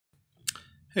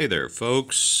Hey there,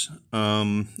 folks.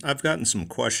 I've gotten some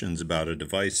questions about a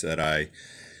device that I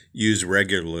use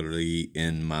regularly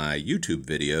in my YouTube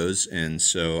videos, and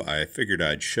so I figured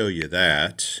I'd show you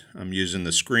that. I'm using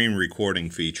the screen recording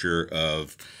feature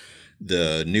of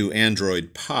the new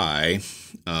Android Pie.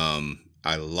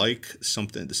 I like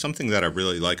something that I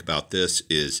really like about this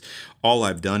is all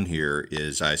I've done here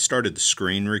is I started the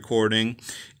screen recording,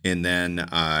 and then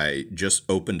I just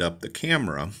opened up the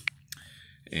camera.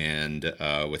 And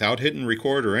without hitting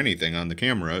record or anything on the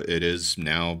camera, it is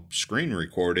now screen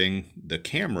recording the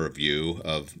camera view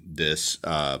of this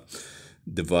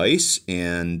device,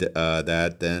 and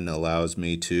that then allows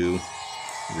me to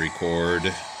record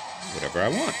whatever I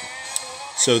want.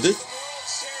 So this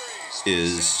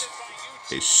is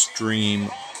a stream.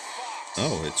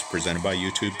 Oh, it's presented by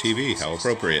YouTube TV. How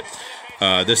appropriate.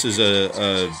 This is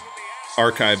a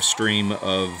archive stream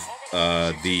of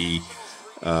the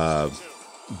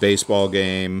baseball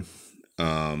game,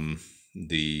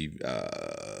 the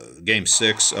Game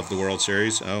 6 of the World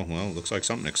Series. Oh, well, looks like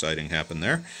something exciting happened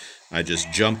there. I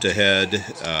just jumped ahead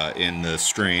in the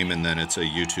stream, and then it's a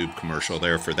YouTube commercial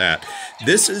there for that.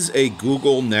 This is a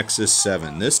Google Nexus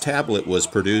 7. This tablet was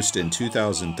produced in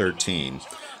 2013.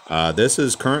 This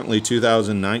is currently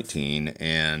 2019,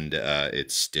 and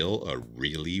it's still a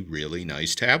really, really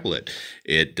nice tablet.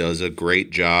 It does a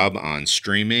great job on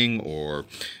streaming or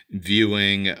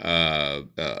viewing,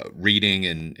 reading,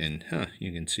 and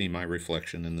you can see my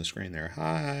reflection in the screen there.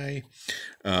 Hi.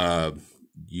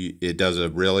 It does a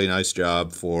really nice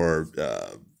job for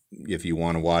if you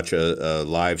want to watch a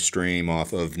live stream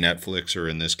off of Netflix, or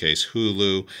in this case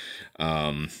Hulu.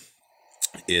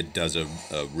 It does a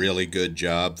really good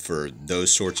job for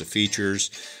those sorts of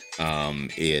features.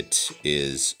 It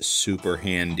is super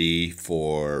handy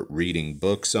for reading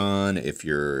books on. If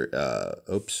you're,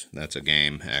 oops, that's a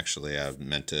game. Actually, I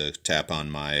meant to tap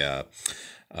on my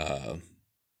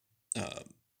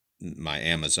my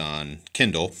Amazon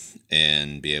Kindle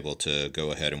and be able to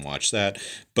go ahead and watch that.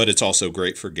 But it's also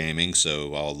great for gaming,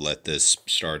 so I'll let this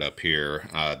start up here.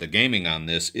 The gaming on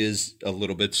this is a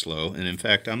little bit slow, and in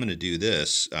fact, I'm going to do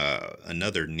this.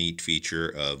 Another neat feature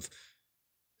of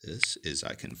this is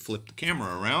I can flip the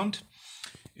camera around,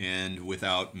 and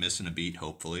without missing a beat,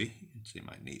 hopefully. You can see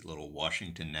my neat little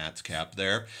Washington Nats cap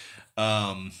there.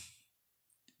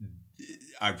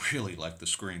 I really like the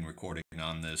screen recording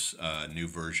on this new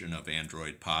version of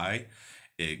Android Pie.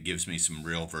 It gives me some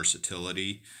real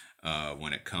versatility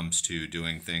when it comes to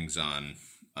doing things on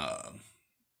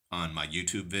my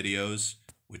YouTube videos,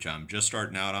 which I'm just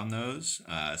starting out on those.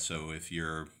 So if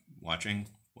you're watching,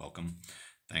 welcome.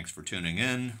 Thanks for tuning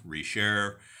in.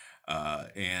 Reshare.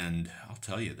 And I'll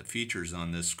tell you, the features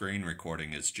on this screen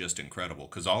recording is just incredible,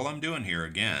 because all I'm doing here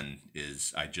again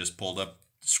is I just pulled up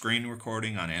screen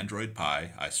recording on Android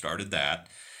Pie. I started that,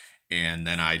 and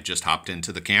then I just hopped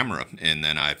into the camera, and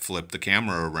then I flipped the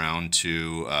camera around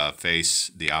to face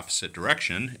the opposite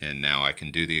direction, and now I can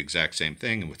do the exact same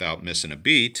thing, and without missing a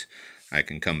beat, I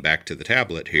can come back to the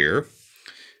tablet here,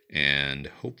 and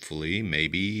hopefully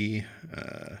maybe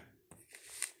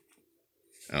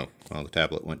oh, well, the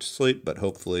tablet went to sleep, but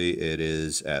hopefully it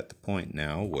is at the point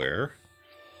now where,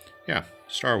 yeah,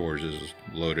 Star Wars is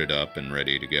loaded up and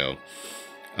ready to go.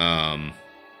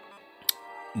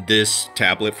 This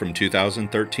tablet from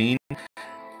 2013,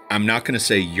 I'm not going to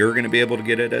say you're going to be able to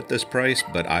get it at this price,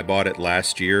 but I bought it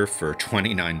last year for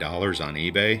 $29 on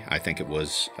eBay. I think it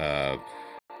was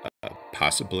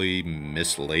possibly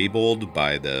mislabeled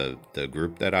by the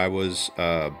group that I was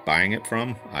buying it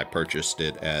from. I purchased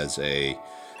it as a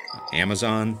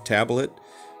Amazon tablet,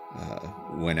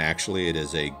 when actually it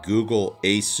is a Google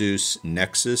Asus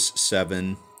Nexus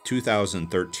 7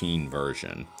 2013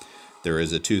 version. There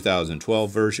is a 2012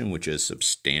 version, which is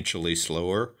substantially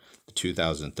slower. The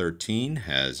 2013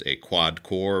 has a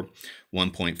quad-core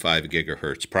 1.5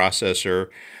 gigahertz processor.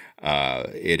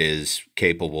 It is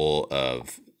capable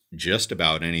of just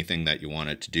about anything that you want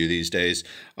it to do these days.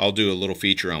 I'll do a little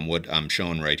feature on what I'm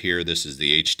showing right here. This is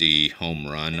the HD home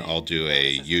run. I'll do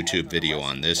a YouTube video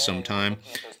on this sometime.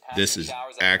 This is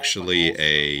actually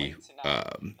a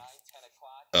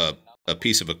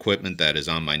piece of equipment that is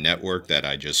on my network that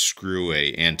I just screw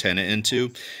a antenna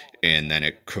into, and then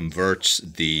it converts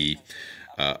the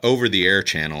over-the-air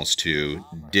channels to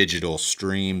digital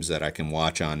streams that I can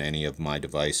watch on any of my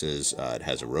devices. It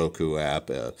has a Roku app.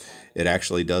 It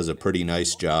actually does a pretty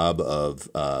nice job of,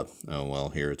 oh well,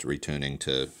 here it's retuning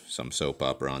to some soap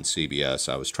opera on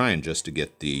CBS. I was trying just to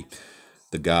get the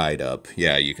guide up.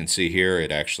 Yeah, you can see here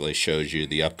it actually shows you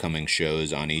the upcoming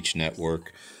shows on each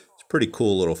network. It's a pretty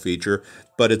cool little feature.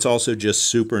 but it's also just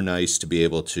super nice to be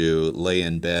able to lay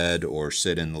in bed or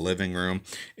sit in the living room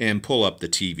and pull up the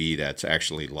TV that's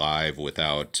actually live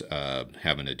without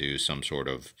having to do some sort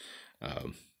of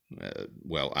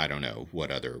well, I don't know what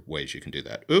other ways you can do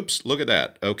that. Oops, look at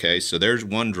that. Okay, so there's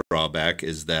one drawback,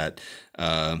 is that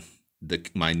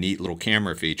my neat little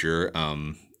camera feature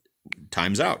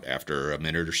times out after a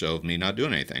minute or so of me not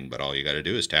doing anything. But all you got to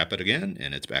do is tap it again,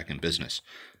 and it's back in business.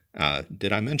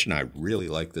 Did I mention I really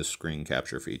like this screen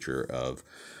capture feature of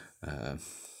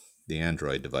the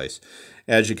Android device?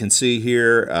 As you can see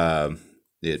here,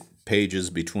 it pages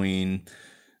between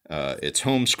its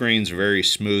home screens very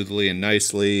smoothly and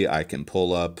nicely. I can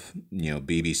pull up,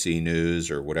 BBC News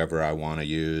or whatever I want to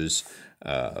use,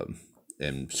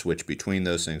 and switch between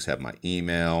those things. Have my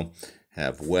email,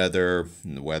 have weather,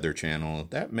 and the weather channel.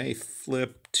 That may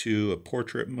flip to a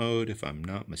portrait mode if I'm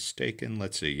not mistaken.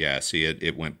 Let's see. Yeah, see,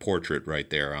 it went portrait right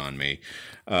there on me.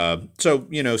 So,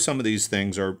 some of these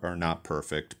things are not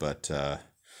perfect, but,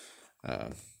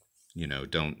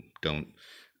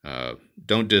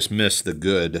 don't dismiss the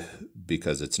good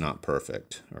because it's not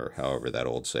perfect, or however that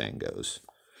old saying goes.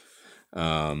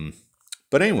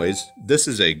 But anyways, this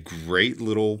is a great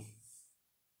little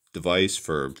device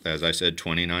for, as I said,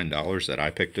 $29 that I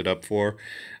picked it up for.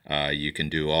 You can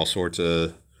do all sorts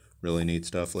of really neat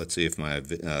stuff. Let's see if my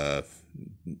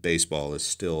baseball is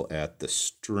still at the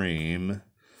stream.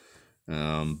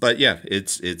 But yeah,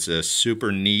 it's a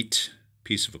super neat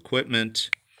piece of equipment.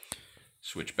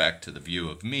 Switch back to the view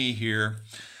of me here.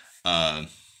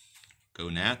 Go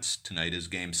Nats. Tonight is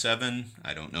Game 7.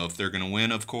 I don't know if they're going to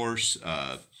win, of course.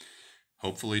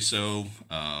 Hopefully so.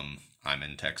 I'm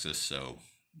in Texas, so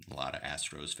a lot of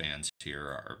Astros fans here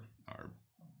are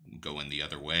going the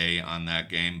other way on that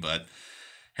game. But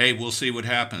hey, we'll see what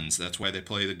happens. That's why they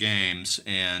play the games.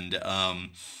 And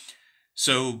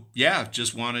so, yeah,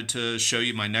 just wanted to show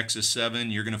you my Nexus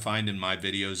 7. You're going to find in my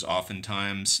videos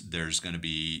oftentimes there's going to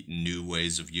be new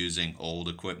ways of using old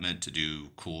equipment to do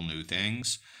cool new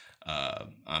things.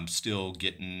 I'm still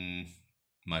getting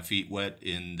my feet wet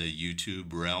in the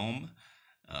YouTube realm,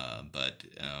 but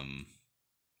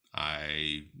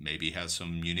I maybe have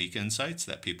some unique insights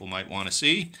that people might want to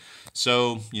see.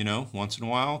 So, once in a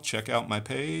while, check out my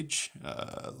page.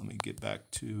 Let me get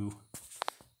back to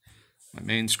my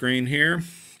main screen here,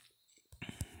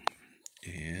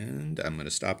 and I'm going to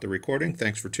stop the recording.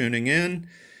 Thanks for tuning in,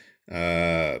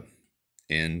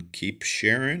 and keep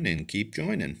sharing and keep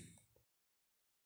joining.